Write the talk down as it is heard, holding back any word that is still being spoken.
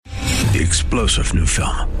The explosive new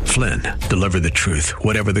film, Flynn, deliver the truth,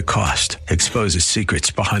 whatever the cost, exposes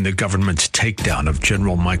secrets behind the government's takedown of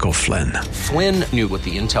General Michael Flynn. Flynn knew what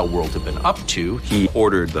the intel world had been up to. He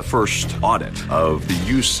ordered the first audit of the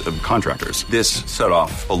use of contractors. This set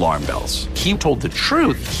off alarm bells. He told the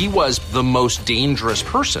truth. He was the most dangerous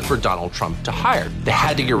person for Donald Trump to hire. They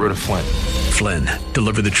had to get rid of Flynn. Flynn,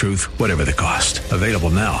 deliver the truth, whatever the cost. Available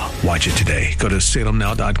now. Watch it today. Go to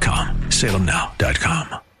salemnow.com.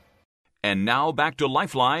 salemnow.com. And now back to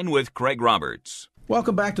Lifeline with Craig Roberts.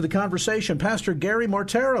 Welcome back to the conversation. Pastor Gary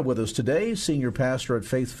Mortera with us today, senior pastor at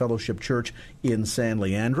Faith Fellowship Church in San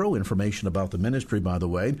Leandro. Information about the ministry, by the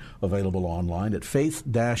way, available online at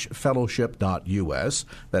faith-fellowship.us.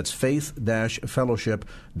 That's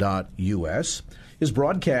faith-fellowship.us. His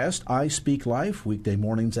broadcast, I Speak Life, weekday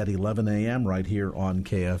mornings at 11 a.m. right here on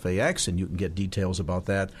KFAX, and you can get details about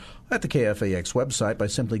that at the KFAX website by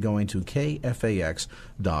simply going to kfax.com.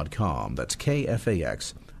 That's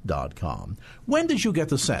kfax.com. When did you get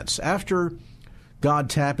the sense, after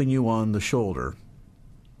God tapping you on the shoulder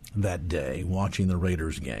that day, watching the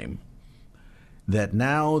Raiders game, that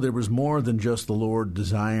now there was more than just the Lord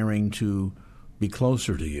desiring to be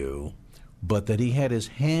closer to you, but that he had his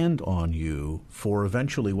hand on you for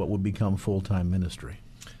eventually what would become full-time ministry?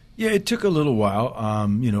 Yeah, it took a little while.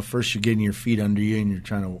 First you're getting your feet under you and you're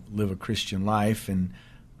trying to live a Christian life. And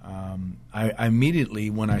I immediately,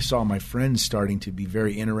 when I saw my friends starting to be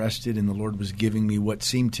very interested and the Lord was giving me what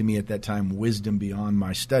seemed to me at that time wisdom beyond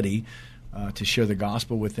my study to share the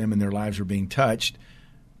gospel with them and their lives were being touched,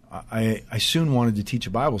 I soon wanted to teach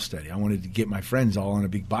a Bible study. I wanted to get my friends all on a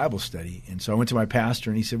big Bible study. And so I went to my pastor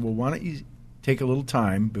and he said, well, why don't you take a little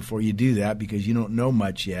time before you do that because you don't know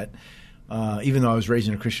much yet. Even though I was raised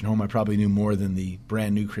in a Christian home, I probably knew more than the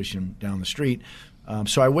brand new Christian down the street.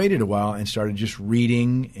 So I waited a while and started just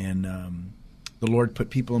reading, and the Lord put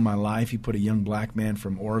people in my life. He put a young black man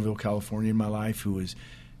from Oroville, California in my life who was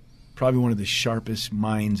probably one of the sharpest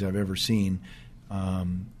minds I've ever seen.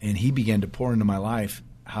 And he began to pour into my life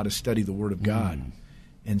how to study the Word of God.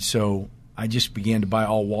 And so I just began to buy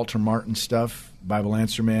all Walter Martin stuff, Bible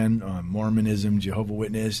Answer Man, Mormonism, Jehovah's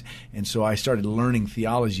Witness. And so I started learning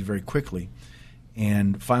theology very quickly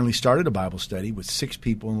and finally started a Bible study with 6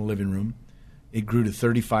 people in the living room. It grew to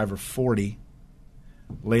 35 or 40.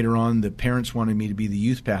 Later on, the parents wanted me to be the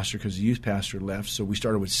youth pastor because the youth pastor left. So we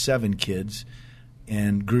started with 7 kids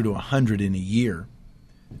and grew to 100 in a year.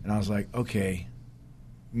 And I was like, okay,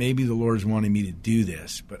 maybe the Lord's wanting me to do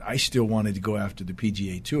this, but I still wanted to go after the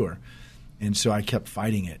PGA Tour. And so I kept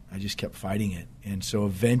fighting it. I just kept fighting it. And so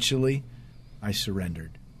eventually I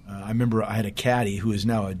surrendered. I remember I had a caddy who is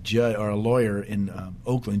now a judge or a lawyer in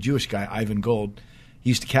Oakland, Jewish guy, Ivan Gold.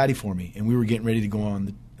 He used to caddy for me, and we were getting ready to go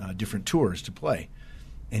on the different tours to play.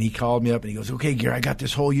 And he called me up, and he goes, okay, Gary, I got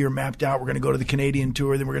this whole year mapped out. We're going to go to the Canadian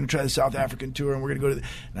tour, then we're going to try the South African tour, and we're going to go to the...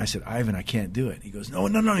 And I said, Ivan, I can't do it. He goes, no,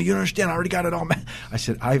 you don't understand. I already got it all mapped. I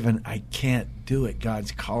said, Ivan, I can't do it.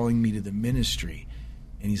 God's calling me to the ministry.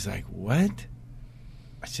 And he's like, what?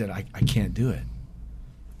 I said, I can't do it.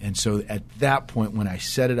 And so at that point, when I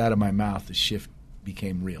said it out of my mouth, the shift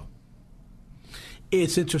became real.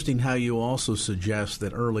 It's interesting how you also suggest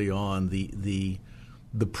that early on the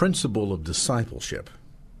principle of discipleship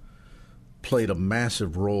played a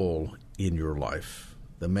massive role in your life.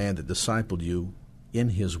 The man that discipled you in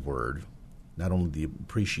his word, not only the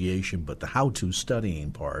appreciation but the how-to studying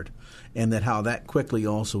part, and that how that quickly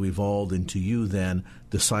also evolved into you then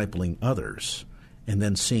discipling others and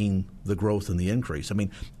then seeing the growth and the increase. I mean,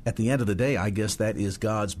 at the end of the day, I guess that is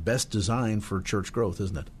God's best design for church growth,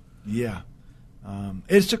 isn't it? Yeah.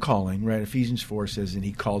 It's a calling, right? Ephesians 4 says, and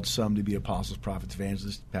he called some to be apostles, prophets,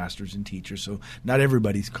 evangelists, pastors, and teachers. So not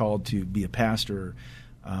everybody's called to be a pastor,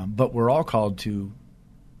 but we're all called to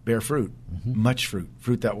bear fruit, much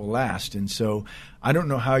fruit that will last. And so I don't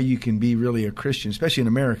know how you can be really a Christian, especially in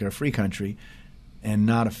America, a free country, and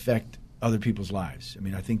not affect other people's lives. I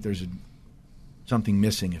mean, I think there's something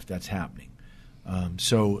missing if that's happening.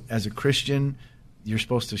 So as a Christian, you're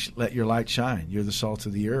supposed to let your light shine. You're the salt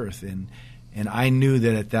of the earth. And I knew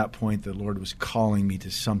that at that point the Lord was calling me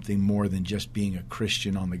to something more than just being a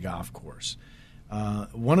Christian on the golf course.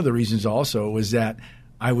 One of the reasons also was that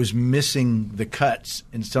I was missing the cuts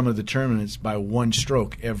in some of the tournaments by 1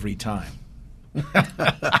 stroke every time.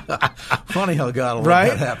 Funny how God will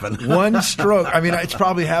let that happen. 1 stroke. I mean, it's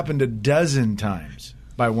probably happened a dozen times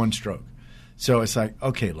by 1 stroke. So it's like,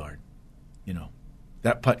 okay, Lord,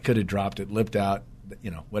 that putt could have dropped it, lipped out,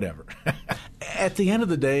 whatever. At the end of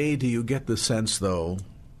the day, do you get the sense, though,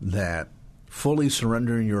 that fully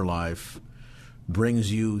surrendering your life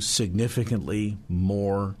brings you significantly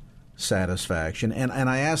more satisfaction. And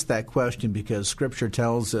I ask that question because Scripture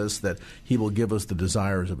tells us that He will give us the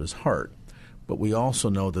desires of His heart. But we also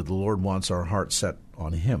know that the Lord wants our heart set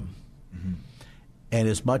on Him. Mm-hmm. And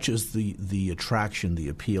as much as the attraction, the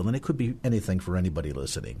appeal, and it could be anything for anybody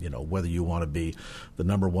listening, whether you want to be the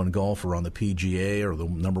number one golfer on the PGA or the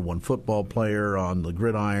number one football player on the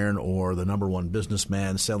gridiron or the number one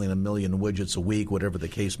businessman selling 1 million widgets a week, whatever the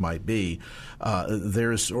case might be,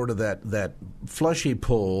 there's sort of that fleshy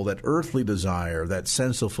pull, that earthly desire, that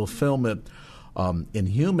sense of fulfillment in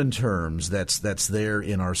human terms that's there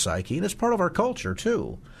in our psyche. And it's part of our culture,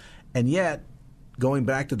 too. And yet, going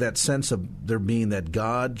back to that sense of there being that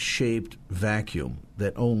God-shaped vacuum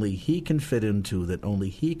that only He can fit into, that only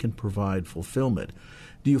He can provide fulfillment,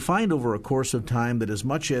 do you find over a course of time that as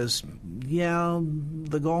much as,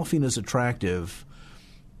 the golfing is attractive,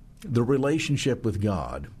 the relationship with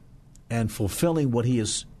God and fulfilling what He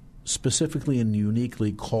has specifically and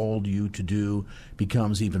uniquely called you to do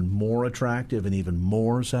becomes even more attractive and even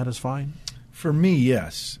more satisfying? For me,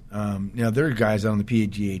 yes. Now, there are guys out on the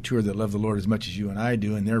PGA Tour that love the Lord as much as you and I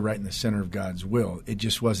do, and they're right in the center of God's will. It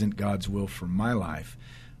just wasn't God's will for my life.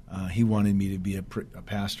 He wanted me to be a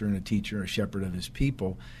pastor and a teacher, a shepherd of His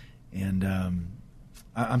people. And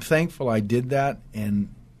I'm thankful I did that.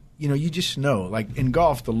 And, you just know, like in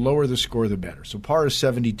golf, the lower the score, the better. So par is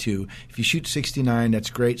 72. If you shoot 69, that's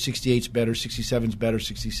great. 68's better. 67's better.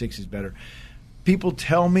 66 is better. People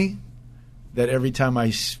tell me that every time I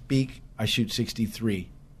speak, I shoot 63,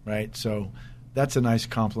 right? So that's a nice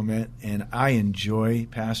compliment, and I enjoy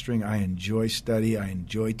pastoring. I enjoy study. I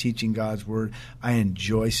enjoy teaching God's Word. I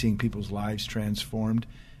enjoy seeing people's lives transformed,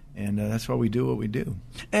 and that's why we do what we do.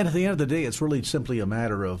 And at the end of the day, it's really simply a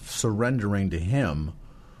matter of surrendering to Him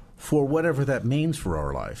for whatever that means for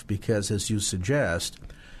our life, because as you suggest,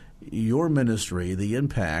 your ministry, the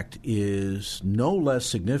impact, is no less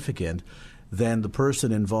significant than the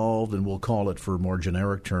person involved, and we'll call it for a more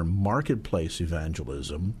generic term, marketplace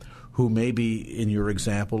evangelism, who maybe, in your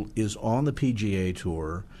example, is on the PGA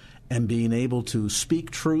Tour and being able to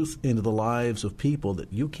speak truth into the lives of people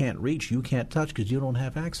that you can't reach, you can't touch because you don't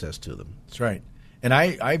have access to them. That's right. And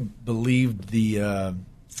I believed the, I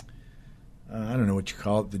don't know what you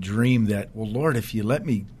call it, the dream that, well, Lord, if you let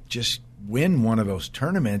me just win one of those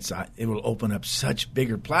tournaments, it will open up such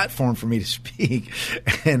bigger platform for me to speak.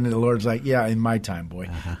 And the Lord's like, yeah, in my time, boy.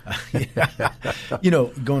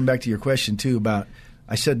 Going back to your question, too, about,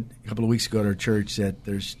 I said a couple of weeks ago at our church that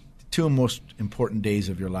there's two most important days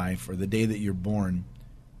of your life, or the day that you're born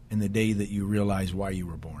and the day that you realize why you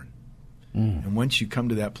were born. And once you come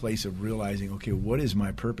to that place of realizing, okay, what is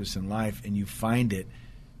my purpose in life, and you find it,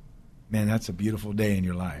 man, that's a beautiful day in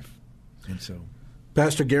your life. And so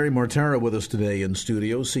Pastor Gary Mortara with us today in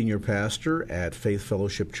studio, senior pastor at Faith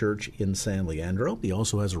Fellowship Church in San Leandro. He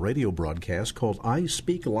also has a radio broadcast called I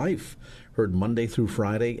Speak Life, heard Monday through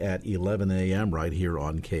Friday at 11 a.m. right here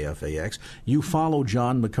on KFAX. You follow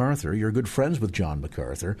John MacArthur. You're good friends with John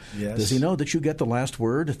MacArthur. Yes. Does he know that you get the last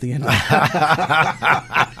word at the end?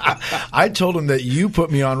 I told him that you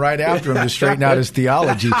put me on right after him to straighten out his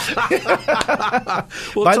theology. By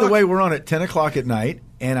the way, we're on at 10 o'clock at night,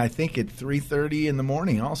 and I think at 3:30 in the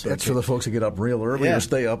morning also. That's for the folks who get up real early or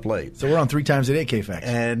stay up late. So we're on 3 times a day, KFAX.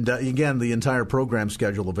 And again, the entire program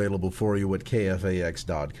schedule available for you at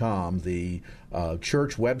KFAX.com. The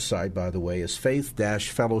church website, by the way, is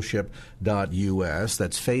faith-fellowship.us.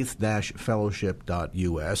 That's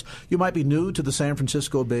faith-fellowship.us. You might be new to the San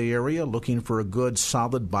Francisco Bay Area, looking for a good,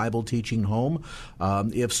 solid Bible teaching home.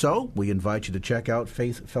 If so, we invite you to check out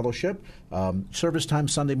Faith Fellowship. Service time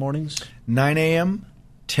Sunday mornings? 9 a.m.,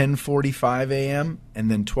 10:45 a.m.,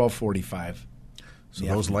 and then 12:45. So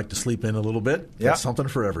those like to sleep in a little bit, that's something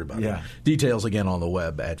for everybody. Yeah. Details again on the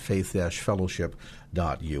web at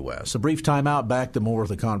faith-fellowship.us. A brief time out, back to more of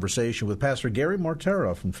the conversation with Pastor Gary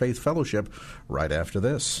Mortara from Faith Fellowship right after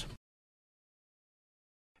this.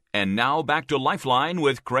 And now back to Lifeline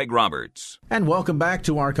with Craig Roberts. And welcome back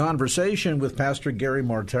to our conversation with Pastor Gary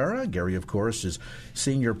Mortara. Gary, of course, is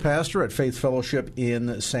senior pastor at Faith Fellowship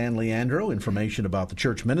in San Leandro. Information about the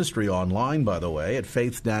church ministry online, by the way, at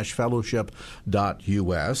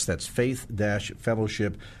faith-fellowship.us. That's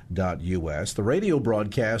faith-fellowship.us. The radio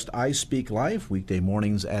broadcast, I Speak Life, weekday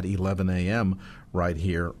mornings at 11 a.m. right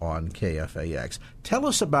here on KFAX. Tell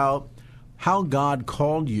us about how God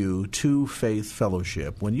called you to Faith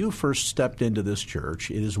Fellowship. When you first stepped into this church,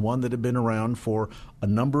 it is one that had been around for a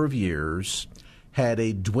number of years, had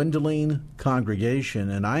a dwindling congregation,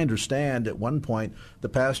 and I understand at one point the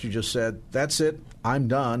pastor just said, that's it, I'm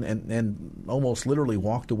done, and almost literally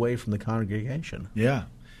walked away from the congregation. Yeah.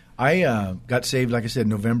 I got saved, like I said,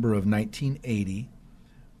 November of 1980.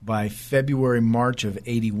 by February, March of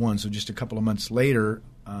 81, so just a couple of months later,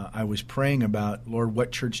 I was praying about, Lord,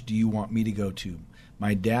 what church do you want me to go to?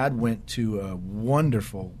 My dad went to a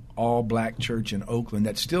wonderful all-black church in Oakland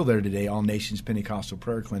that's still there today, All Nations Pentecostal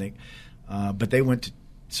Prayer Clinic, but they went to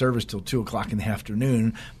service till 2 o'clock in the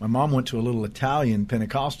afternoon. My mom went to a little Italian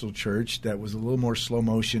Pentecostal church that was a little more slow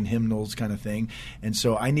motion, hymnals kind of thing, and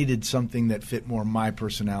so I needed something that fit more my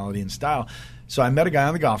personality and style. So I met a guy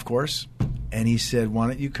on the golf course, and he said, why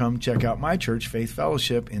don't you come check out my church, Faith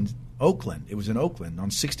Fellowship, in Oakland. It was in Oakland on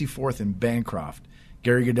 64th and Bancroft.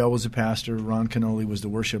 Gary Goodell was the pastor. Ron Canoli was the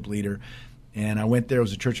worship leader. And I went there. It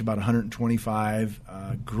was a church of about 125,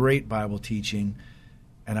 great Bible teaching.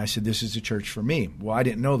 And I said, this is a church for me. Well, I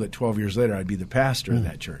didn't know that 12 years later I'd be the pastor of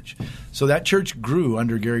that church. So that church grew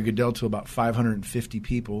under Gary Goodell to about 550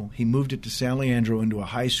 people. He moved it to San Leandro into a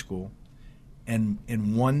high school. And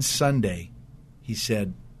in one Sunday, he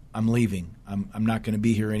said, I'm leaving. I'm not going to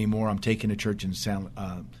be here anymore. I'm taking a church in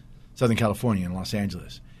Southern California in Los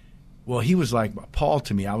Angeles. Well, he was like Paul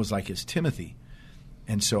to me. I was like his Timothy.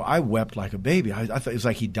 And so I wept like a baby. I thought it was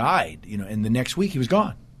like he died, and the next week he was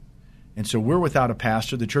gone. And so we're without a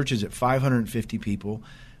pastor. The church is at 550 people.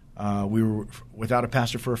 We were without a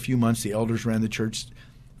pastor for a few months. The elders ran the church.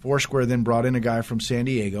 Foursquare then brought in a guy from San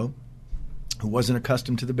Diego who wasn't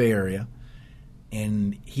accustomed to the Bay Area.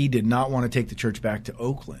 And he did not want to take the church back to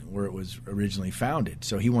Oakland, where it was originally founded.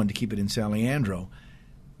 So he wanted to keep it in San Leandro.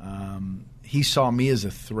 He saw me as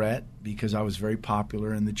a threat because I was very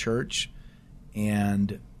popular in the church.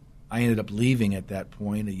 And I ended up leaving at that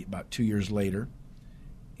point about 2 years later.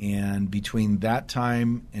 And between that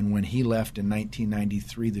time and when he left in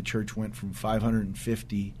 1993, the church went from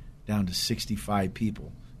 550 down to 65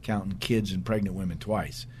 people, counting kids and pregnant women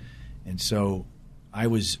twice. And so I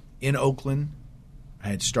was in Oakland. I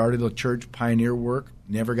had started a church, pioneer work,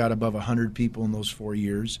 never got above 100 people in those 4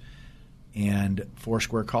 years. And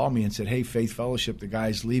Foursquare called me and said, hey, Faith Fellowship, the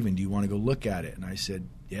guy's leaving. Do you want to go look at it? And I said,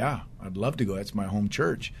 yeah, I'd love to go. That's my home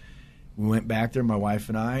church. We went back there, my wife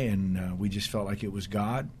and I, and we just felt like it was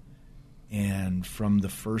God. And from the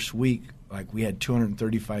first week, like we had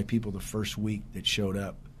 235 people the first week that showed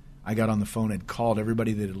up. I got on the phone and called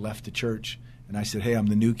everybody that had left the church. And I said, hey, I'm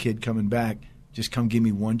the new kid coming back. Just come give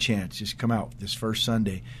me one chance. Just come out this first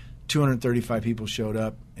Sunday. 235 people showed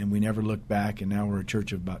up, and we never looked back, and now we're a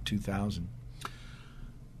church of about 2,000.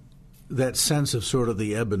 That sense of sort of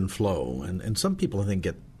the ebb and flow, and some people, I think,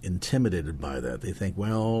 get intimidated by that. They think,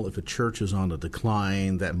 well, if a church is on a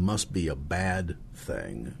decline, that must be a bad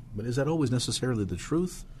thing. But is that always necessarily the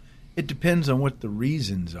truth? It depends on what the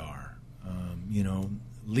reasons are.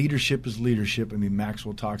 Leadership is leadership. I mean,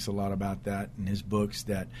 Maxwell talks a lot about that in his books,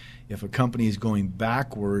 that if a company is going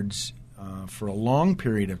backwards for a long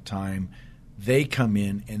period of time, they come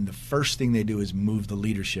in and the first thing they do is move the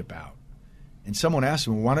leadership out. And someone asked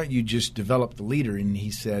him, why don't you just develop the leader? And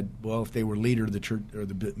he said, well, if they were leader, the church or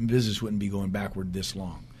the business wouldn't be going backward this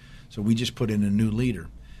long. So we just put in a new leader.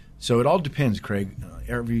 So it all depends, Craig.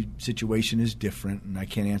 Every situation is different, and I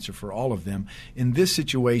can't answer for all of them. In this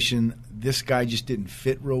situation, this guy just didn't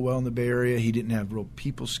fit real well in the Bay Area. He didn't have real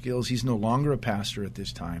people skills. He's no longer a pastor at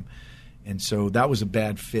this time. And so that was a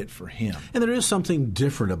bad fit for him. And there is something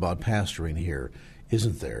different about pastoring here,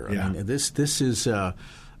 isn't there? Yeah. I mean, this is,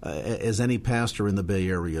 as any pastor in the Bay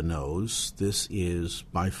Area knows, this is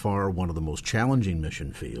by far one of the most challenging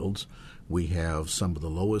mission fields. We have some of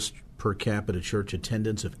the lowest per capita church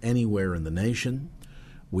attendance of anywhere in the nation.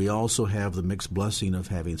 We also have the mixed blessing of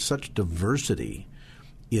having such diversity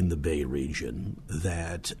in the Bay region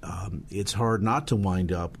that it's hard not to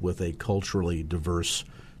wind up with a culturally diverse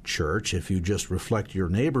church. If you just reflect your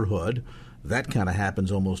neighborhood, that kind of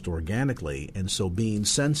happens almost organically. And so being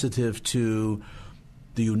sensitive to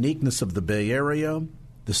the uniqueness of the Bay Area,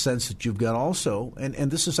 the sense that you've got also, and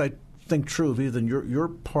this is, I think, true of even your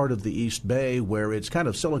part of the East Bay, where it's kind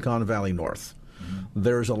of Silicon Valley North. Mm-hmm.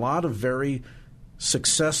 There's a lot of very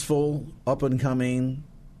successful, up-and-coming,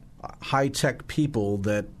 high-tech people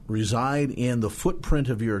that reside in the footprint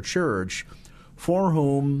of your church for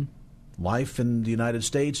whom life in the United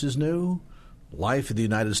States is new. Life in the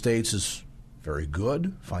United States is very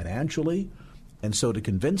good financially. And so to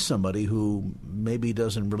convince somebody who maybe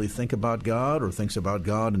doesn't really think about God or thinks about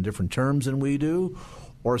God in different terms than we do,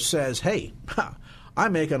 or says, hey,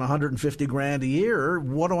 I'm making $150,000 a year,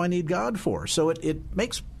 what do I need God for? So it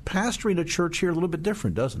makes pastoring a church here a little bit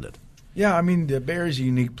different, doesn't it? Yeah, I mean, the Bay Area is a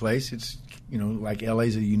unique place. It's, like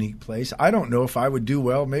LA's a unique place. I don't know if I would do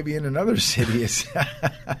well maybe in another city.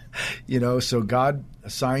 So God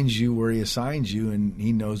assigns you where he assigns you, and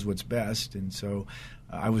he knows what's best. And so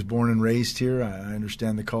I was born and raised here. I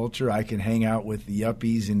understand the culture. I can hang out with the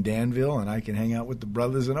yuppies in Danville, and I can hang out with the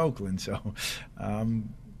brothers in Oakland. So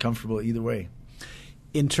I'm comfortable either way.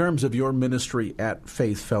 In terms of your ministry at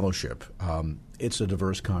Faith Fellowship, it's a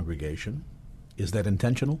diverse congregation. Is that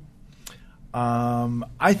intentional?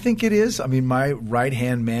 I think it is. I mean, my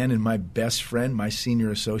right-hand man and my best friend, my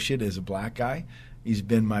senior associate, is a black guy. He's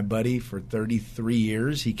been my buddy for 33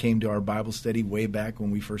 years. He came to our Bible study way back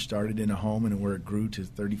when we first started in a home and where it grew to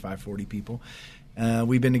 35, 40 people.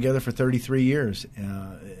 We've been together for 33 years,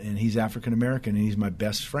 and he's African-American, and he's my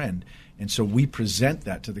best friend. And so we present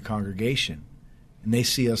that to the congregation, and they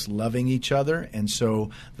see us loving each other, and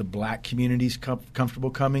so the black community's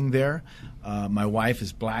comfortable coming there. My wife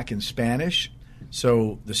is black and Spanish,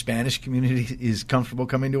 so the Spanish community is comfortable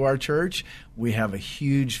coming to our church. We have a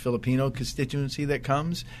huge Filipino constituency that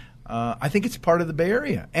comes. I think it's part of the Bay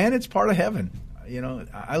Area, and it's part of heaven. You know,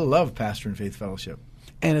 I love pastoring Faith Fellowship.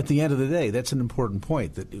 And at the end of the day, that's an important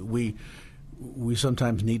point, that we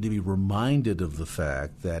sometimes need to be reminded of the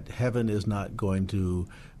fact that heaven is not going to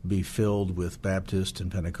be filled with Baptists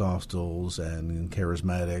and Pentecostals and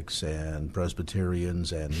Charismatics and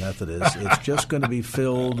Presbyterians and Methodists. It's just going to be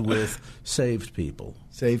filled with saved people.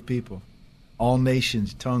 Saved people. All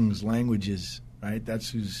nations, tongues, languages, right? That's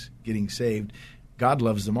who's getting saved. God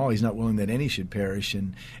loves them all. He's not willing that any should perish.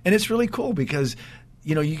 And it's really cool because,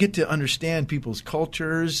 you know, you get to understand people's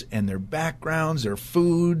cultures and their backgrounds, their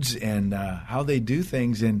foods, and how they do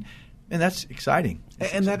things. And that's exciting.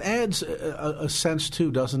 And that adds a sense,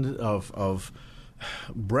 too, doesn't it, of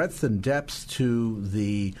breadth and depth to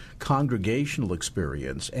the congregational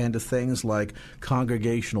experience and to things like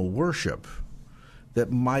congregational worship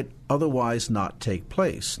that might otherwise not take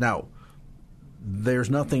place. Now, there's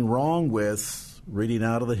nothing wrong with reading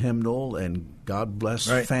out of the hymnal and God bless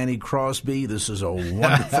Fanny Crosby. This is a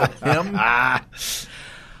wonderful hymn.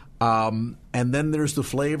 And then there's the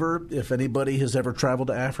flavor, if anybody has ever traveled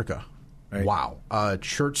to Africa. Right. Wow.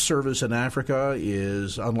 Church service in Africa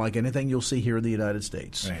is unlike anything you'll see here in the United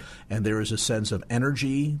States. Right. And there is a sense of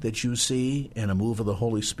energy that you see and a move of the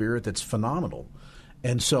Holy Spirit that's phenomenal.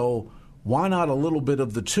 And so why not a little bit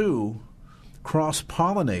of the two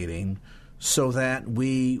cross-pollinating so that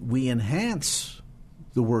we enhance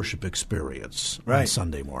the worship experience on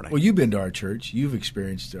Sunday morning? Well, you've been to our church. You've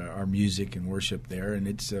experienced our music and worship there, and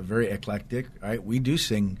it's very eclectic. Right? We do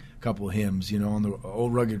sing a couple of hymns, you know, on the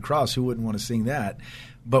Old Rugged Cross. Who wouldn't want to sing that?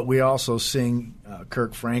 But we also sing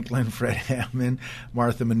Kirk Franklin, Fred Hammond,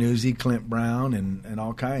 Martha Manuzzi, Clint Brown, and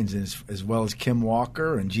all kinds, as well as Kim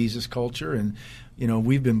Walker and Jesus Culture. And, you know,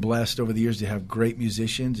 we've been blessed over the years to have great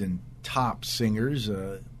musicians and top singers.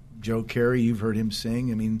 Joe Carey, you've heard him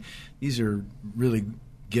sing. I mean, these are really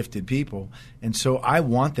gifted people. And so I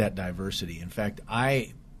want that diversity. In fact,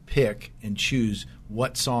 I pick and choose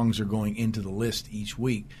what songs are going into the list each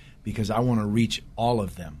week because I want to reach all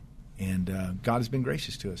of them. And God has been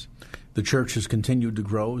gracious to us. The church has continued to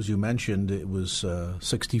grow. As you mentioned, it was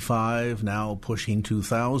 65, now pushing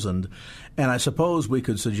 2,000. And I suppose we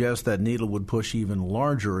could suggest that needle would push even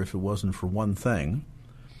larger if it wasn't for one thing,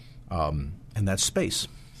 and that's space.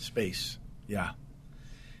 Space, yeah.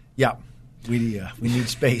 We need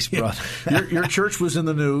space, brother. Your church was in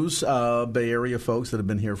the news. Bay Area folks that have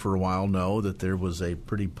been here for a while know that there was a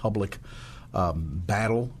pretty public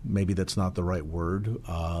battle. Maybe that's not the right word.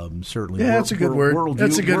 Certainly, that's a good word.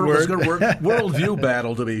 That's a good word. Worldview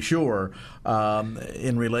battle, to be sure,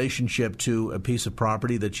 in relationship to a piece of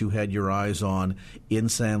property that you had your eyes on in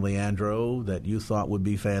San Leandro that you thought would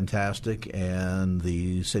be fantastic, and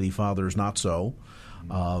the city fathers not so.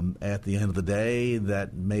 At the end of the day,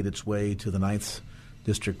 that made its way to the 9th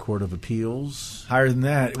District Court of Appeals. Higher than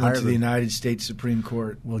that, it went to the United States Supreme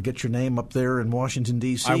Court. Well, get your name up there in Washington,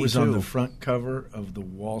 D.C., I was on the front cover of the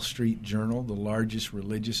Wall Street Journal, the largest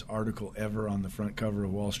religious article ever on the front cover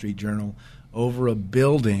of Wall Street Journal, over a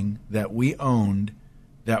building that we owned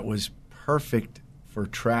that was perfect for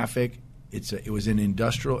traffic. It was an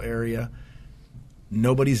industrial area.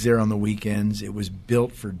 Nobody's there on the weekends. It was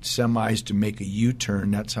built for semis to make a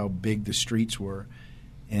U-turn. That's how big the streets were.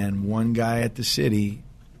 And one guy at the city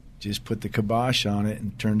just put the kibosh on it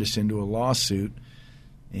and turned us into a lawsuit.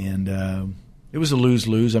 And it was a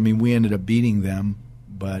lose-lose. I mean, we ended up beating them,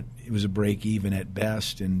 but it was a break-even at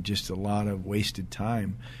best and just a lot of wasted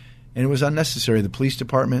time. And it was unnecessary. The police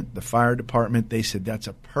department, the fire department, they said, that's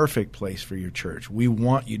a perfect place for your church. We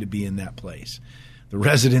want you to be in that place. The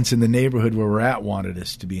residents in the neighborhood where we're at wanted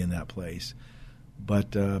us to be in that place.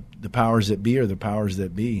 But the powers that be are the powers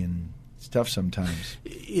that be, and it's tough sometimes.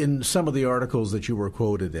 In some of the articles that you were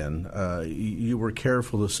quoted in, you were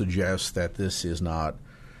careful to suggest that this is not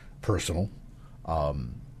personal.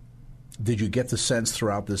 Did you get the sense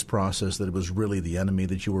throughout this process that it was really the enemy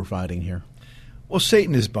that you were fighting here? Well,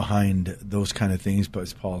 Satan is behind those kind of things, but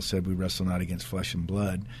as Paul said, we wrestle not against flesh and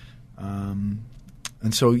blood. And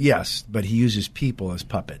so, yes, but he uses people as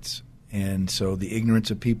puppets. And so the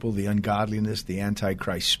ignorance of people, the ungodliness, the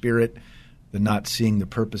antichrist spirit, the not seeing the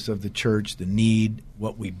purpose of the church, the need,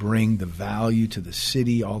 what we bring, the value to the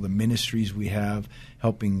city, all the ministries we have,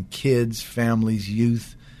 helping kids, families,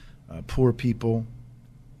 youth, poor people,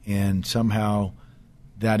 and somehow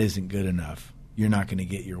that isn't good enough. You're not going to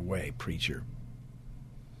get your way, preacher.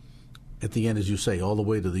 At the end, as you say, all the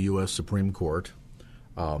way to the U.S. Supreme Court.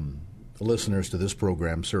 Listeners to this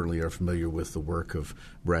program certainly are familiar with the work of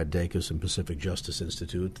Brad Dacus and Pacific Justice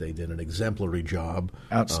Institute. They did an exemplary job.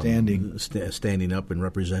 Outstanding. Standing up and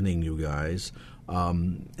representing you guys.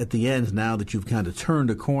 At the end, now that you've kind of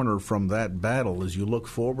turned a corner from that battle, as you look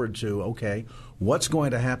forward to, okay, what's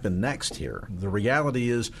going to happen next here? The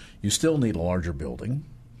reality is you still need a larger building.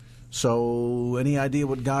 So any idea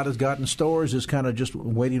what God has got in store? Is this kind of just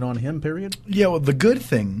waiting on him, period? Yeah, well, the good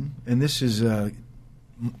thing, and this is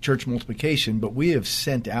church multiplication, but we have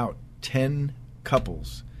sent out 10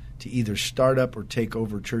 couples to either start up or take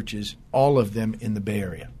over churches, all of them in the Bay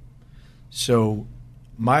Area. So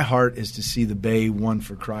my heart is to see the Bay won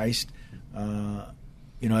for Christ.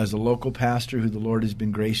 As a local pastor who the Lord has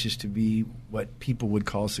been gracious to be what people would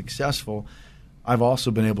call successful, I've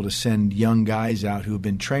also been able to send young guys out who have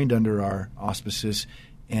been trained under our auspices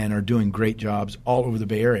and are doing great jobs all over the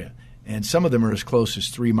Bay Area. And some of them are as close as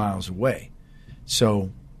 3 miles away.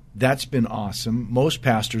 So that's been awesome. Most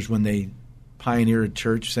pastors, when they pioneer a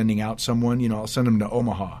church, sending out someone, I'll send them to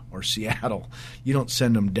Omaha or Seattle. You don't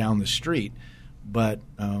send them down the street. But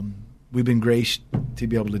we've been graced to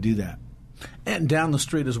be able to do that. And down the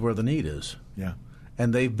street is where the need is. Yeah.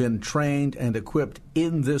 And they've been trained and equipped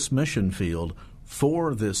in this mission field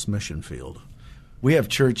for this mission field. We have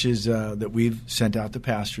churches that we've sent out the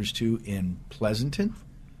pastors to in Pleasanton,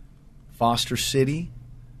 Foster City,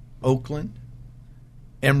 Oakland,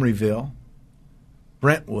 Emeryville,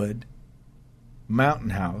 Brentwood,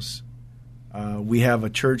 Mountain House. We have a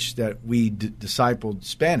church that we discipled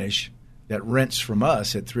Spanish that rents from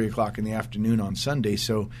us at 3 o'clock in the afternoon on Sunday.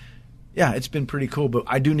 So, yeah, it's been pretty cool. But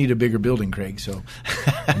I do need a bigger building, Craig. So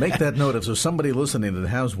make that note. If there's somebody listening that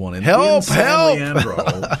has one in San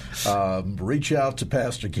Leandro, reach out to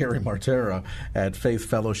Pastor Gary Martera at Faith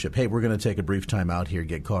Fellowship. Hey, we're going to take a brief time out here,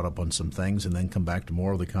 get caught up on some things, and then come back to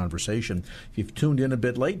more of the conversation. If you've tuned in a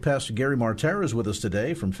bit late, Pastor Gary Martera is with us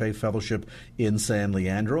today from Faith Fellowship in San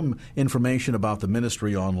Leandro. Information about the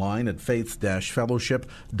ministry online at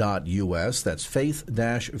faith-fellowship.us. That's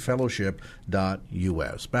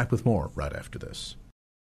faith-fellowship.us. Back with more right after this.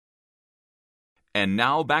 And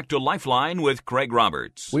now back to Lifeline with Craig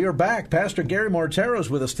Roberts. We are back. Pastor Gary Martera is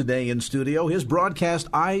with us today in studio. His broadcast,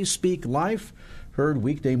 I Speak Life, heard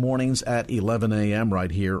weekday mornings at 11 a.m. right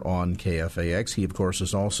here on KFAX. He, of course,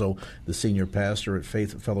 is also the senior pastor at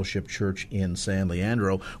Faith Fellowship Church in San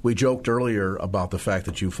Leandro. We joked earlier about the fact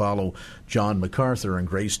that you follow John MacArthur, and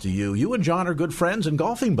grace to you. You and John are good friends and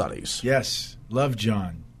golfing buddies. Yes, love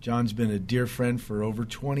John. John's been a dear friend for over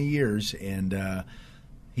 20 years, and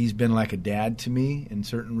he's been like a dad to me in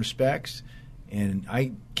certain respects. And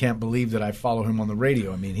I can't believe that I follow him on the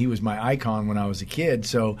radio. I mean, he was my icon when I was a kid.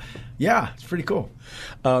 So, yeah, it's pretty cool.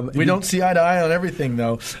 We don't see eye to eye on everything,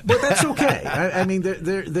 though. But that's okay. I mean,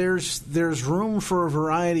 there's room for a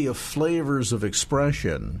variety of flavors of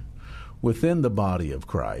expression within the body of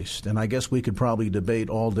Christ. And I guess we could probably debate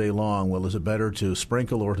all day long, well, is it better to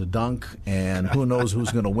sprinkle or to dunk? And who knows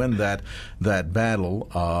who's going to win that battle.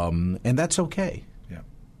 And that's okay. Yeah.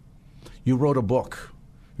 You wrote a book.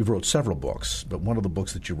 You wrote several books, but one of the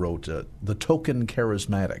books that you wrote, The Token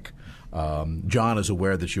Charismatic. John is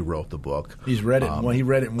aware that you wrote the book. He's read it. He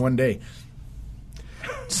read it in one day.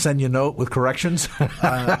 Send you a note with corrections?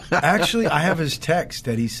 Actually, I have his text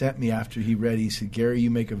that he sent me after he read. He said, Gary, you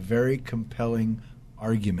make a very compelling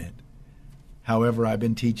argument. However, I've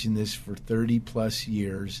been teaching this for 30-plus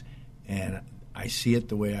years, and I see it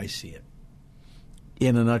the way I see it.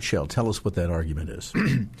 In a nutshell, tell us what that argument is.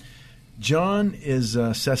 John is a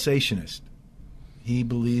cessationist. He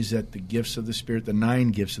believes that the gifts of the Spirit, the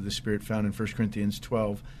 9 gifts of the Spirit found in 1 Corinthians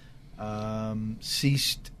 12,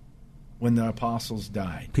 ceased when the apostles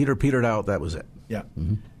died. Peter petered out, that was it. Yeah.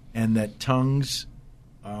 Mm-hmm. And that tongues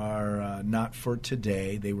are not for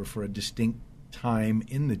today. They were for a distinct time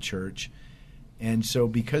in the church. And so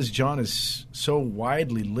because John is so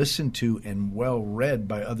widely listened to and well read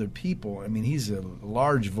by other people, I mean, he's a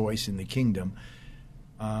large voice in the kingdom,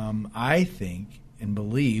 I think, and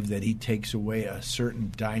believe that he takes away a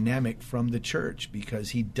certain dynamic from the church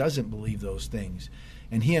because he doesn't believe those things.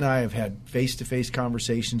 And he and I have had face-to-face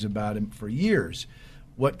conversations about him for years.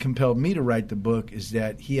 What compelled me to write the book is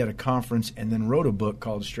that he had a conference and then wrote a book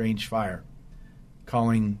called Strange Fire,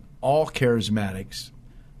 calling all charismatics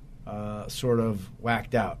sort of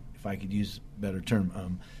whacked out, if I could use a better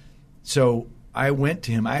term. So I went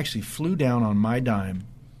to him. I actually flew down on my dime,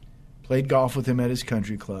 played golf with him at his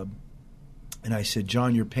country club, and I said,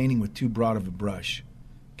 John, you're painting with too broad of a brush.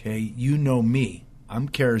 Okay, you know me. I'm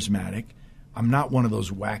charismatic. I'm not one of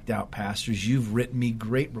those whacked-out pastors. You've written me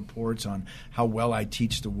great reports on how well I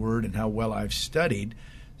teach the Word and how well I've studied,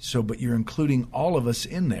 but you're including all of us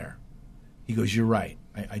in there. He goes, you're right.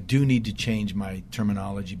 I do need to change my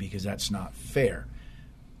terminology because that's not fair.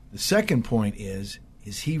 The second point is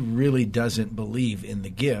he really doesn't believe in the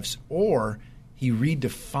gifts, or he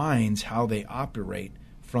redefines how they operate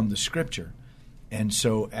from the Scripture. And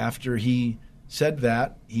so after he said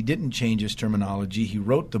that, he didn't change his terminology. He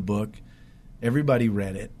wrote the book. Everybody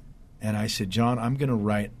read it. And I said, John, I'm going to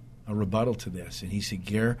write a rebuttal to this. And he said,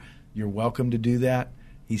 Gare, you're welcome to do that.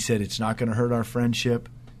 He said, it's not going to hurt our friendship.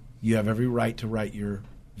 You have every right to write your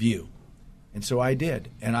view. And so I did.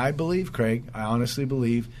 And I believe, Craig, I honestly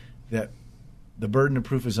believe that the burden of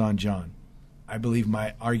proof is on John. I believe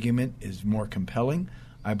my argument is more compelling.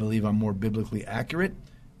 I believe I'm more biblically accurate.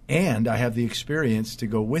 And I have the experience to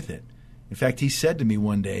go with it. In fact, he said to me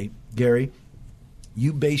one day, Gary,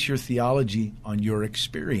 you base your theology on your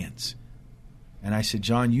experience. And I said,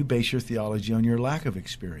 John, you base your theology on your lack of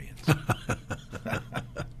experience.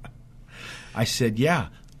 I said, yeah,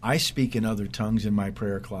 I speak in other tongues in my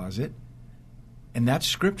prayer closet, and that's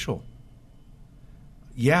scriptural.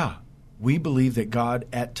 Yeah, we believe that God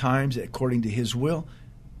at times, according to his will,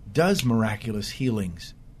 does miraculous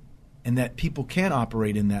healings, and that people can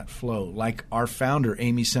operate in that flow, like our founder,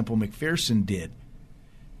 Aimee Semple McPherson, did.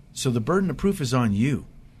 So the burden of proof is on you.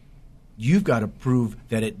 You've got to prove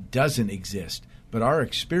that it doesn't exist. But our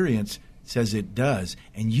experience says it does.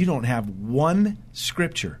 And you don't have one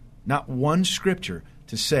scripture, not one scripture,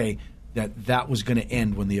 to say that that was going to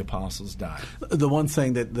end when the apostles died. The one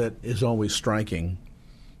thing that is always striking,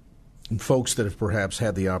 and folks that have perhaps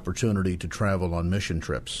had the opportunity to travel on mission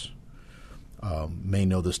trips may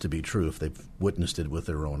know this to be true if they've witnessed it with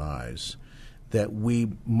their own eyes, that we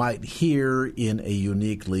might hear in a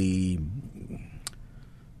uniquely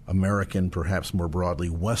American, perhaps more broadly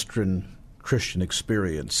Western Christian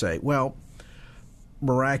experience say, well,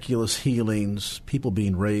 miraculous healings, people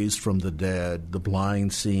being raised from the dead, the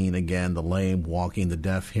blind seeing again, the lame walking, the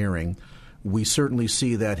deaf hearing. We certainly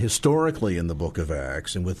see that historically in the book of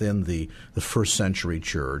Acts and within the first century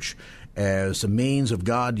church as a means of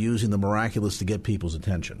God using the miraculous to get people's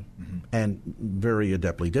attention, and very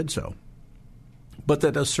adeptly did so. But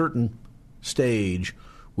at a certain stage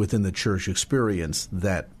within the church experience,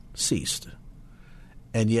 that ceased.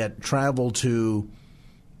 And yet travel to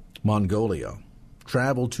Mongolia,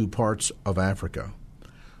 travel to parts of Africa,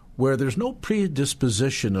 where there's no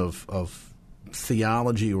predisposition of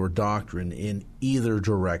theology or doctrine in either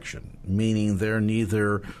direction, meaning they're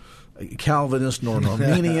neither Calvinist nor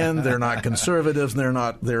Arminian, they're not conservatives, they're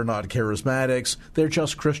not charismatics, they're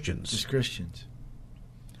just Christians. Just Christians.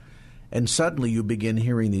 And suddenly you begin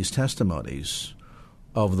hearing these testimonies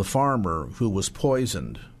of the farmer who was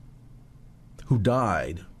poisoned, who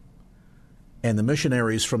died, and the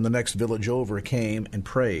missionaries from the next village over came and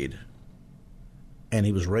prayed, and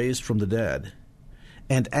he was raised from the dead.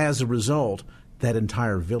 And as a result, that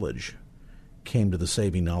entire village came to the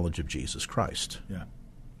saving knowledge of Jesus Christ. Yeah.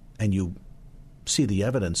 And you see the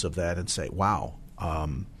evidence of that and say, wow,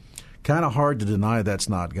 kind of hard to deny that's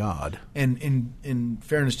not God. And in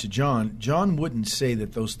fairness to John wouldn't say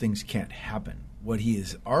that those things can't happen. What he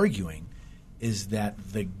is arguing is that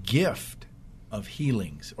the gift of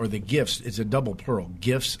healings, or the gifts, it's a double plural,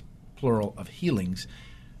 gifts, plural, of healings,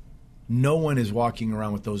 no one is walking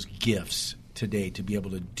around with those gifts today to be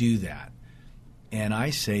able to do that. And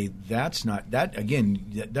I say that's not, that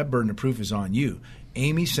again, that burden of proof is on you.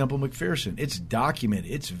 Aimee Semple McPherson, it's documented,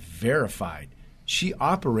 it's verified. She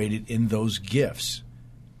operated in those gifts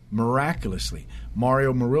miraculously.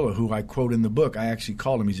 Mario Murillo, who I quote in the book, I actually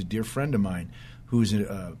called him, he's a dear friend of mine, who's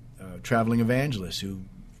a traveling evangelist, who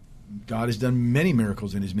God has done many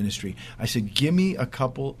miracles in his ministry. I said, give me a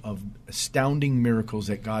couple of astounding miracles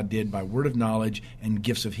that God did by word of knowledge and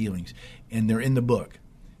gifts of healings. And they're in the book.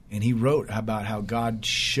 And he wrote about how God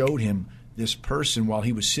showed him this person while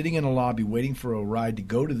he was sitting in a lobby waiting for a ride to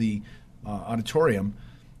go to the auditorium.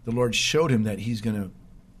 The Lord showed him that he's going to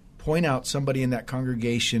point out somebody in that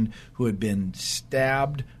congregation who had been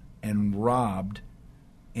stabbed and robbed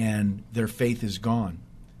and their faith is gone.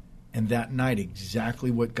 And that night,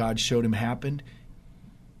 exactly what God showed him happened,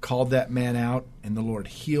 called that man out, and the Lord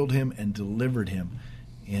healed him and delivered him.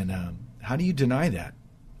 And how do you deny that?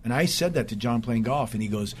 And I said that to John playing golf, and he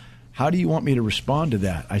goes, how do you want me to respond to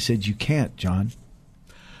that? I said, you can't, John.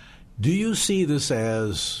 Do you see this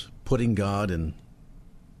as putting God in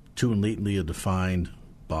too neatly a defined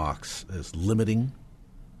box, as limiting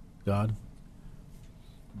God?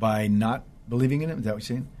 By not believing in him? Is that what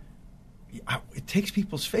you're saying? It takes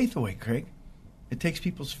people's faith away, Craig. It takes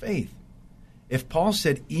people's faith. If Paul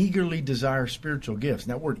said eagerly desire spiritual gifts,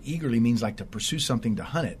 and that word eagerly means like to pursue something, to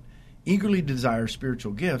hunt it. Eagerly desire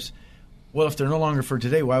spiritual gifts. Well, if they're no longer for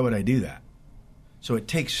today, why would I do that? So it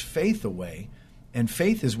takes faith away, and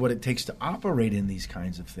faith is what it takes to operate in these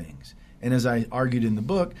kinds of things. And as I argued in the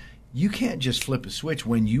book, you can't just flip a switch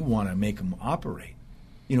when you want to make them operate.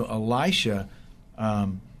 You know, Elisha,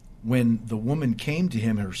 when the woman came to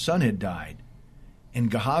him, her son had died, and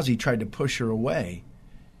Gehazi tried to push her away.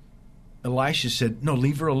 Elisha said, no,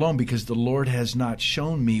 leave her alone because the Lord has not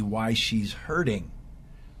shown me why she's hurting.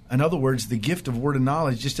 In other words, the gift of word of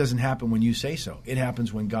knowledge just doesn't happen when you say so. It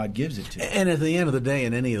happens when God gives it to you. And at the end of the day,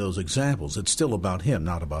 in any of those examples, it's still about him,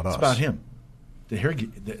 not about us. It's about him.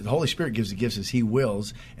 The Holy Spirit gives the gifts as he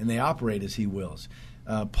wills, and they operate as he wills.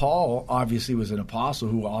 Paul obviously was an apostle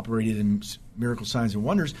who operated in miracle signs and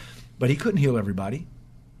wonders, but he couldn't heal everybody.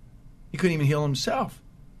 He couldn't even heal himself.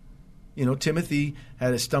 You know, Timothy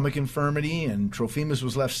had a stomach infirmity, and Trophimus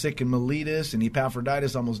was left sick in Miletus, and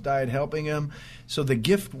Epaphroditus almost died helping him. So the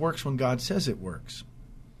gift works when God says it works.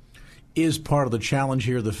 Is part of the challenge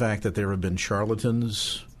here the fact that there have been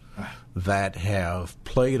charlatans that have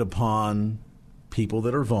played upon people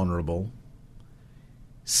that are vulnerable,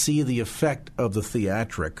 see the effect of the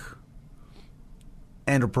theatric,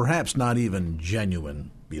 and are perhaps not even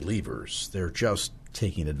genuine believers? They're just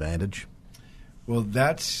taking advantage? Well,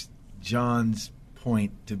 that's John's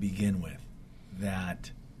point to begin with, that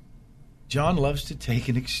John loves to take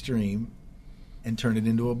an extreme and turn it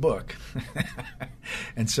into a book.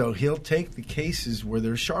 And so he'll take the cases where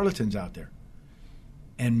there's charlatans out there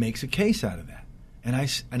and makes a case out of that.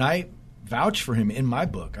 And I vouch for him in my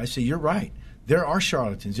book. I say, you're right. There are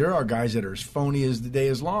charlatans. There are guys that are as phony as the day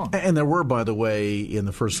is long. And there were, by the way, in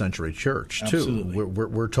the first century church, too. Absolutely.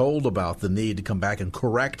 We're told about the need to come back and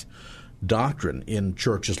correct doctrine in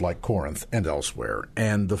churches like Corinth and elsewhere,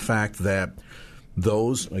 and the fact that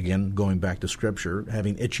those, again, going back to Scripture,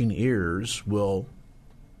 having itching ears will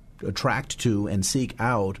attract to and seek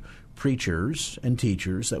out preachers and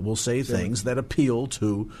teachers that will say things that appeal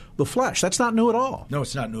to the flesh. That's not new at all. No,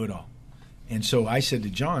 it's not new at all. And so I said to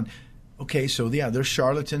John, okay, so yeah, there's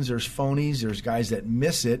charlatans, there's phonies, there's guys that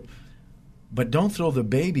miss it, but don't throw the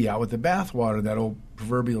baby out with the bathwater, that old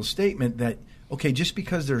proverbial statement that, okay, just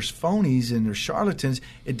because there's phonies and there's charlatans,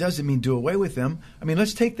 it doesn't mean do away with them. I mean,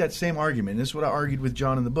 let's take that same argument. This is what I argued with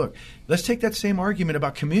John in the book. Let's take that same argument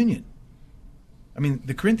about communion. I mean,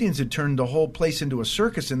 the Corinthians had turned the whole place into a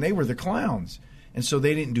circus, and they were the clowns. And so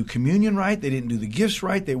they didn't do communion right. They didn't do the gifts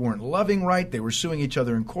right. They weren't loving right. They were suing each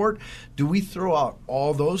other in court. Do we throw out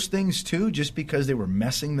all those things too just because they were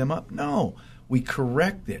messing them up? No. We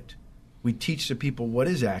correct it. We teach the people what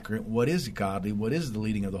is accurate, what is godly, what is the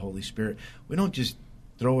leading of the Holy Spirit. We don't just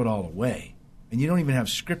throw it all away. And you don't even have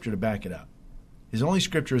Scripture to back it up. His only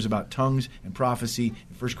Scripture is about tongues and prophecy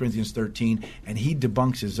in 1 Corinthians 13, and he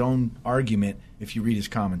debunks his own argument if you read his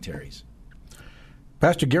commentaries.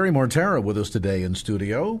 Pastor Gary Mortara with us today in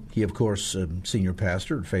studio. He, of course, senior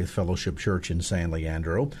pastor at Faith Fellowship Church in San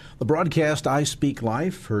Leandro. The broadcast, I Speak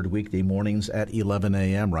Life, heard weekday mornings at 11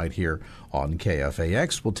 a.m. right here on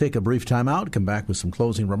KFAX. We'll take a brief time out, come back with some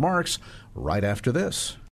closing remarks right after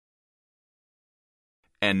this.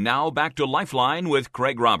 And now back to Lifeline with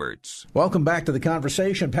Craig Roberts. Welcome back to the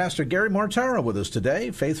conversation. Pastor Gary Mortara with us today,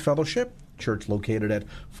 Faith Fellowship Church located at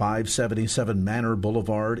 577 Manor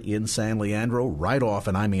Boulevard in San Leandro, right off,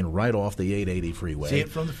 and I mean right off the 880 freeway. See it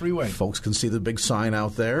from the freeway. Folks can see the big sign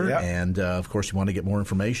out there. Yep. And, of course, you want to get more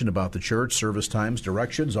information about the church, service times,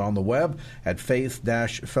 directions on the web at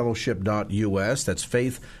faith-fellowship.us. That's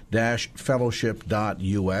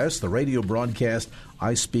faith-fellowship.us. The radio broadcast,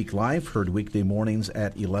 I Speak Life, heard weekday mornings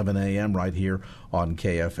at 11 a.m. right here on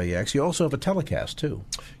KFAX. You also have a telecast, too.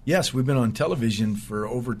 Yes, we've been on television for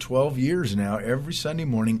over 12 years now, every Sunday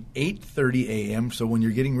morning, 8:30 a.m. So when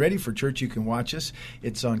you're getting ready for church, you can watch us.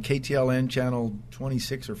 It's on KTLN channel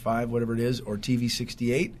 26 or 5, whatever it is, or TV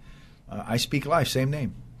 68. I Speak Life, same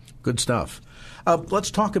name. Good stuff.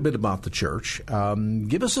 Let's talk a bit about the church.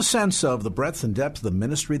 Give us a sense of the breadth and depth of the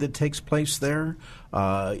ministry that takes place there.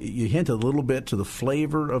 You hinted a little bit to the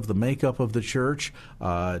flavor of the makeup of the church.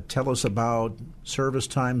 Tell us about service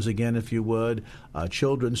times again, if you would,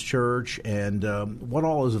 children's church, and what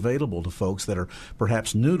all is available to folks that are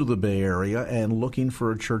perhaps new to the Bay Area and looking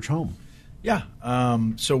for a church home. Yeah.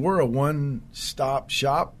 So we're a one-stop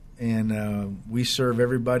shop, and we serve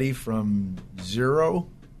everybody from 0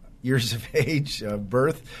 years of age,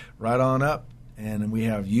 birth, right on up. And we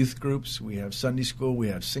have youth groups, we have Sunday school, we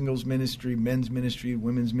have singles ministry, men's ministry,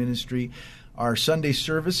 women's ministry. Our Sunday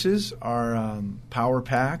services are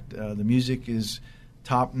power-packed. The music is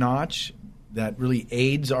top-notch. That really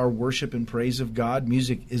aids our worship and praise of God.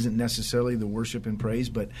 Music isn't necessarily the worship and praise,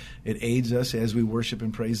 but it aids us as we worship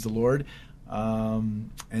and praise the Lord.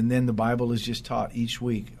 And then the Bible is just taught each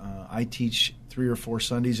week. I teach 3 or 4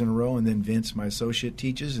 Sundays in a row, and then Vince, my associate,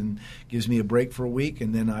 teaches and gives me a break for a week,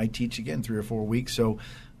 and then I teach again 3 or 4 weeks. So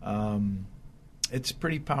it's a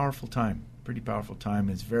pretty powerful time.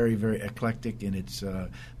 It's very, very eclectic in its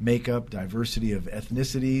makeup, diversity of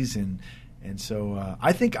ethnicities, and so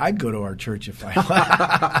I think I'd go to our church if I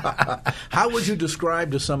How would you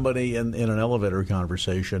describe to somebody in an elevator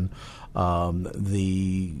conversation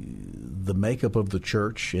the makeup of the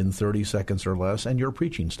church in 30 seconds or less and your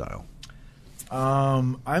preaching style?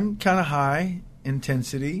 I'm kind of high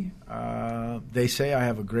intensity. They say I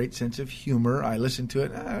have a great sense of humor. I listen to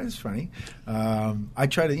it. It's funny. I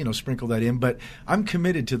try to, sprinkle that in, but I'm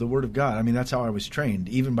committed to the Word of God. I mean, that's how I was trained,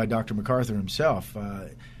 even by Dr. MacArthur himself.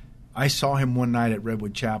 I saw him one night at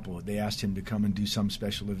Redwood Chapel. They asked him to come and do some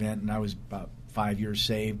special event, and I was about 5 years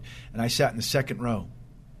saved, and I sat in the second row.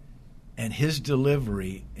 And his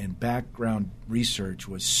delivery and background research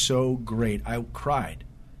was so great. I cried.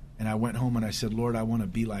 And I went home and I said, Lord, I want to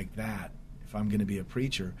be like that if I'm going to be a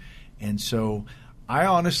preacher. And so I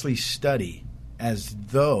honestly study as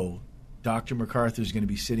though Dr. MacArthur is going to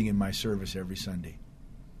be sitting in my service every Sunday.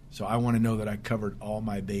 So I want to know that I covered all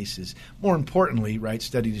my bases. More importantly, right,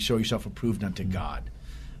 study to show yourself approved unto God.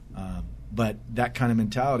 But that kind of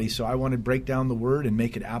mentality. So I want to break down the Word and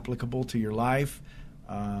make it applicable to your life.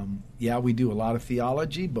 Yeah, we do a lot of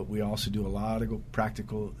theology, but we also do a lot of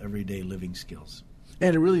practical, everyday living skills.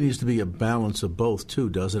 And it really needs to be a balance of both, too,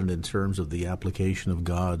 doesn't it, in terms of the application of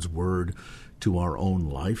God's Word to our own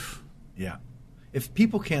life? Yeah. If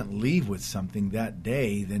people can't leave with something that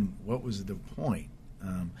day, then what was the point?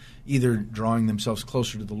 Either drawing themselves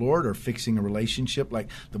closer to the Lord or fixing a relationship, like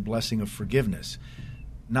the blessing of forgiveness.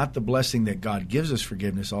 Not the blessing that God gives us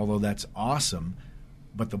forgiveness, although that's awesome,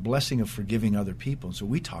 but the blessing of forgiving other people. So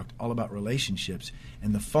we talked all about relationships,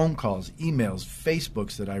 and the phone calls, emails,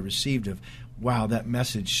 Facebooks that I received of, wow, that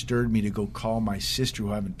message stirred me to go call my sister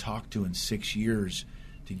who I haven't talked to in 6 years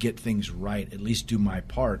to get things right, at least do my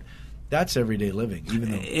part. That's everyday living.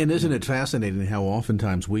 And isn't it fascinating how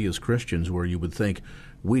oftentimes we as Christians, where you would think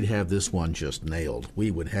we'd have this one just nailed,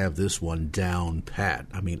 we would have this one down pat.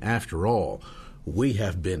 I mean, after all, we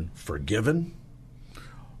have been forgiven.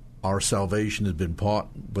 Our salvation has been bought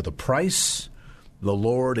with a price. The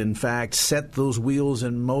Lord, in fact, set those wheels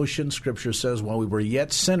in motion. Scripture says, while we were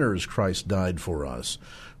yet sinners, Christ died for us.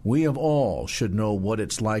 We of all should know what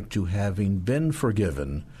it's like to, having been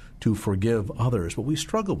forgiven, to forgive others. But we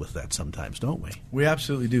struggle with that sometimes, don't we? We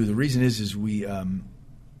absolutely do. The reason is we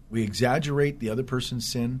exaggerate the other person's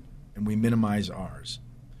sin and we minimize ours.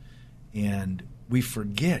 And we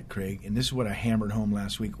forget, Craig, and this is what I hammered home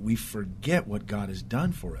last week, we forget what God has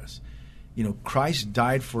done for us. Christ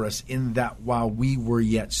died for us in that while we were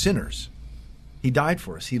yet sinners. He died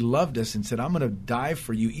for us. He loved us and said, I'm going to die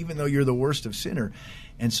for you even though you're the worst of sinner.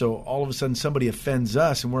 And so all of a sudden somebody offends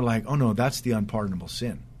us and we're like, oh no, that's the unpardonable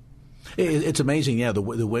sin. It's amazing, yeah, the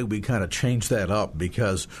way we kind of change that up,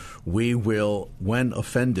 because we will, when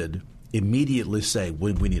offended, immediately say,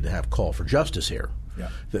 we need to have call for justice here. Yeah.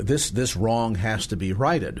 This wrong has to be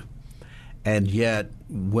righted. And yet,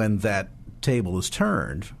 when that table is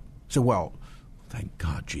turned, so, well, thank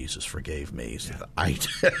God Jesus forgave me. So I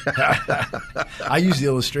used the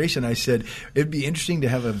illustration. I said, it'd be interesting to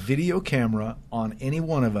have a video camera on any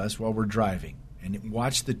one of us while we're driving and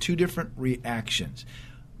watch the two different reactions.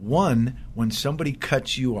 One, when somebody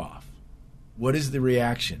cuts you off, what is the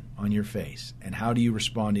reaction on your face, and how do you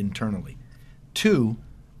respond internally? Two,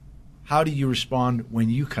 how do you respond when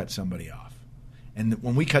you cut somebody off? And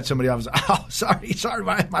when we cut somebody off, it's, oh, sorry,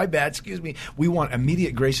 my bad, excuse me. We want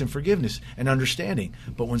immediate grace and forgiveness and understanding.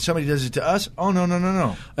 But when somebody does it to us, oh,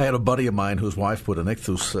 no. I had a buddy of mine whose wife put an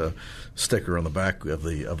ichthus sticker on the back of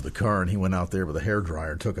the car, and he went out there with a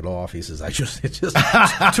hairdryer and took it off. He says, it's just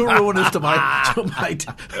too ruinous to my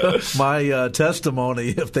testimony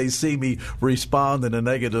if they see me respond in a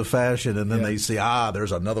negative fashion, and then they see,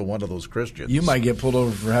 there's another one of those Christians. You might get pulled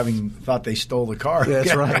over for having thought they stole the car.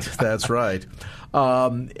 That's right. That's right.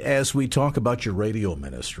 As we talk about your radio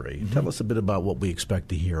ministry, tell us a bit about what we expect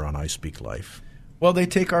to hear on I Speak Life. Well, they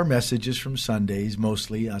take our messages from Sundays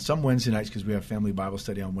mostly, some Wednesday nights because we have family Bible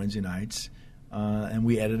study on Wednesday nights, and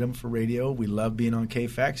we edit them for radio. We love being on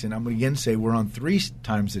KFAX, and I'm going to again say we're on 3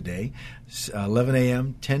 times a day, 11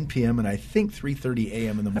 a.m., 10 p.m., and I think 3:30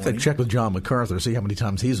 a.m. in the morning. I have to check with John MacArthur, see how many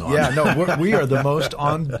times he's on. Yeah, no, we are the most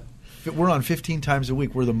on. We're on 15 times a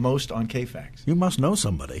week. We're the most on KFAX. You must know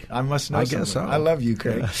somebody. I must know somebody. Guess so. I love you,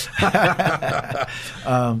 Craig.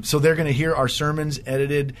 So they're going to hear our sermons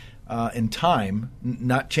edited in time,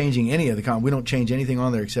 not changing any of the content. We don't change anything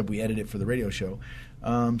on there except we edit it for the radio show.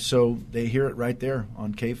 So they hear it right there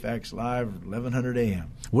on KFAX Live, 1100 a.m.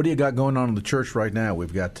 What do you got going on in the church right now?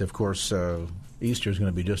 We've got, of course, Easter is going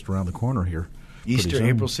to be just around the corner here. Easter,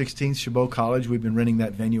 April 16th, Chabot College. We've been renting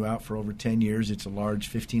that venue out for over 10 years. It's a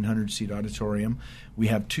large 1,500-seat auditorium. We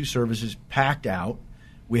have 2 services packed out.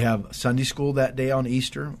 We have Sunday school that day on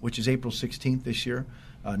Easter, which is April 16th this year,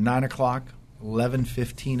 9 o'clock,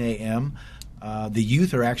 11:15 a.m. The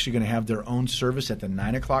youth are actually going to have their own service at the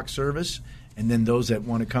 9 o'clock service, and then those that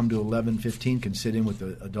want to come to 11:15 can sit in with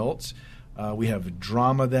the adults. We have a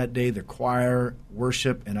drama that day, the choir,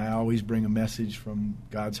 worship, and I always bring a message from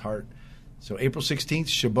God's heart. So April 16th,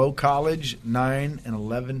 Chabot College, 9 and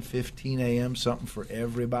 11:15 a.m., something for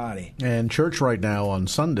everybody. And church right now on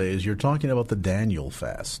Sundays, you're talking about the Daniel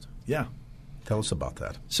fast. Yeah. Tell us about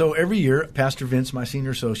that. So every year, Pastor Vince, my senior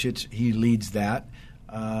associate, he leads that.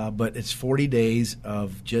 But it's 40 days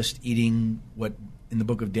of just eating what in the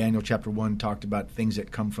book of Daniel chapter 1 talked about things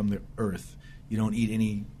that come from the earth. You don't eat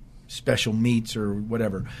any special meats or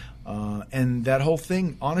whatever. And that whole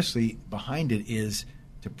thing, honestly, behind it is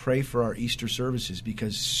to pray for our Easter services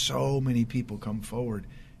because so many people come forward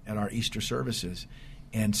at our Easter services.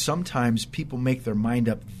 And sometimes people make their mind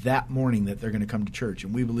up that morning that they're going to come to church,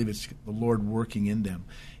 and we believe it's the Lord working in them.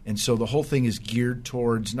 And so the whole thing is geared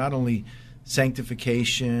towards not only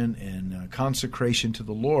sanctification and consecration to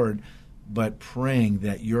the Lord, but praying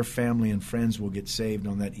that your family and friends will get saved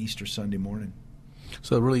on that Easter Sunday morning.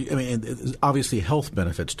 So really, I mean, obviously health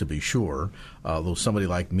benefits to be sure, though somebody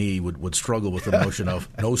like me would struggle with the notion of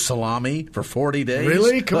no salami for 40 days.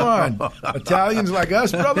 Really? Come on. Italians like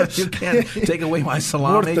us, brother. You can't take away my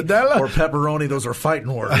salami Mortadella. Or pepperoni. Those are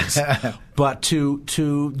fighting words. But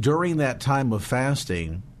to during that time of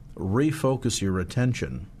fasting, refocus your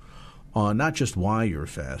attention on not just why you're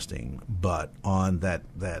fasting, but on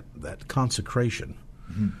that consecration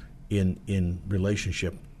in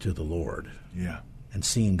relationship to the Lord. Yeah. And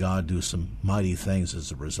seeing God do some mighty things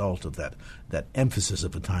as a result of that emphasis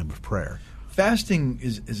of a time of prayer. Fasting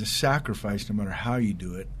is a sacrifice no matter how you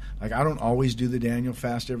do it. Like, I don't always do the Daniel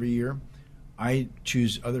fast every year. I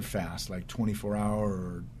choose other fasts, like 24-hour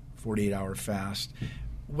or 48-hour fast.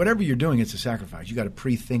 Whatever you're doing, it's a sacrifice. You got to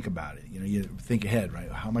pre-think about it. You think ahead, right?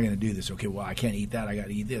 How am I going to do this? Okay, well, I can't eat that. I got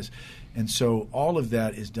to eat this. And so all of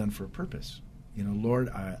that is done for a purpose. Lord,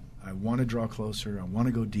 I want to draw closer. I want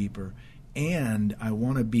to go deeper. And I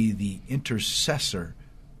want to be the intercessor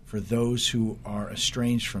for those who are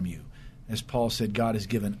estranged from you. As Paul said, God has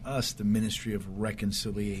given us the ministry of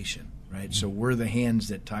reconciliation, right? Mm-hmm. So we're the hands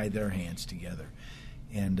that tie their hands together.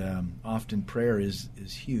 And often prayer is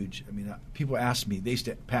huge. I mean, people ask me,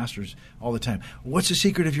 pastors all the time, what's the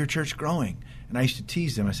secret of your church growing? And I used to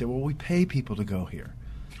tease them. I said, well, we pay people to go here.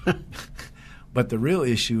 But the real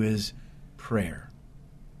issue is prayer.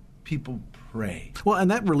 People pray. Well,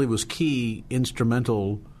 and that really was key,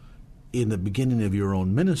 instrumental in the beginning of your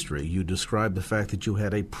own ministry. You described the fact that you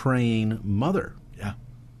had a praying mother. Yeah.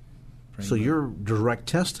 So your direct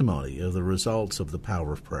testimony of the results of the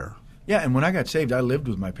power of prayer. Yeah, and when I got saved, I lived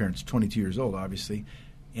with my parents, 22 years old, obviously,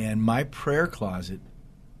 and my prayer closet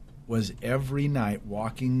was every night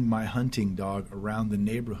walking my hunting dog around the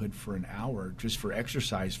neighborhood for an hour just for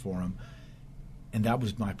exercise for him. And that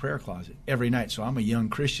was my prayer closet every night. So I'm a young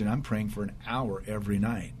Christian. I'm praying for an hour every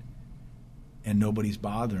night. And nobody's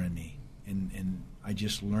bothering me. And I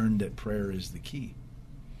just learned that prayer is the key.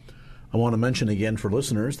 I want to mention again for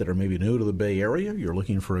listeners that are maybe new to the Bay Area, you're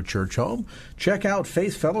looking for a church home, check out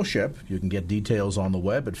Faith Fellowship. You can get details on the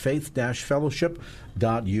web at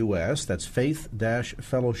faith-fellowship.us. That's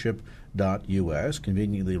faith-fellowship.us.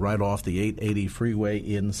 conveniently right off the 880 freeway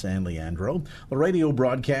in San Leandro. The radio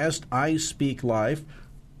broadcast, I Speak Life,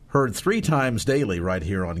 heard 3 times daily right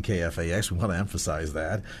here on KFAX. We want to emphasize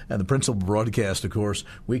that. And the principal broadcast, of course,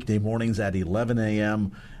 weekday mornings at 11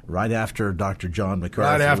 a.m., right after Dr. John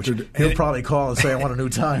MacArthur. Right after. He'll probably call and say, I want a new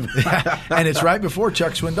time. And it's right before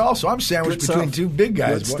Chuck Swindoll, so I'm sandwiched between two big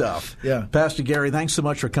guys. Good stuff. Yeah. Pastor Gary, thanks so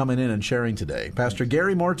much for coming in and sharing today. Pastor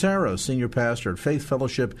Gary Mortaro, Senior Pastor at Faith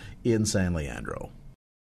Fellowship in San Leandro.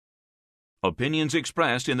 Opinions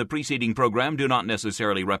expressed in the preceding program do not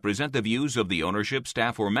necessarily represent the views of the ownership,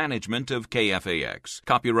 staff, or management of KFAX.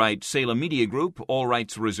 Copyright Salem Media Group, all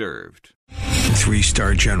rights reserved.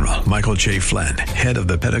 3-star General Michael J. Flynn, head of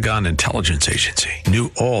the Pentagon Intelligence Agency, knew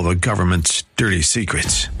all the government's dirty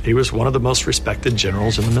secrets. He was one of the most respected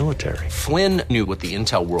generals in the military. Flynn knew what the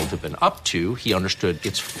intel world had been up to. He understood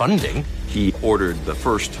its funding. He ordered the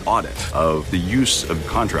first audit of the use of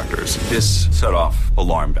contractors. This set off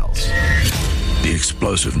alarm bells. The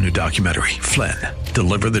explosive new documentary, Flynn,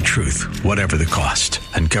 Deliver the Truth, Whatever the Cost,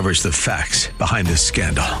 uncovers the facts behind this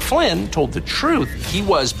scandal. Flynn told the truth. He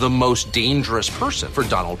was the most dangerous person for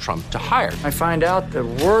Donald Trump to hire. I find out the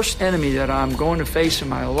worst enemy that I'm going to face in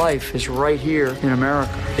my life is right here in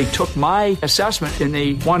America. They took my assessment and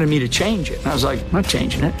they wanted me to change it. And I was like, I'm not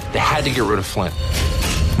changing it. They had to get rid of Flynn.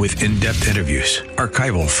 With in-depth interviews,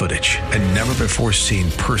 archival footage, and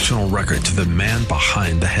never-before-seen personal records of the man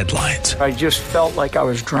behind the headlines. I just felt like I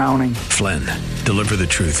was drowning. Flynn, Deliver the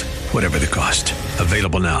Truth, Whatever the Cost.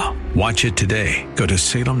 Available now. Watch it today. Go to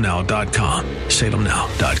salemnow.com.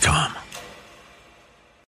 salemnow.com.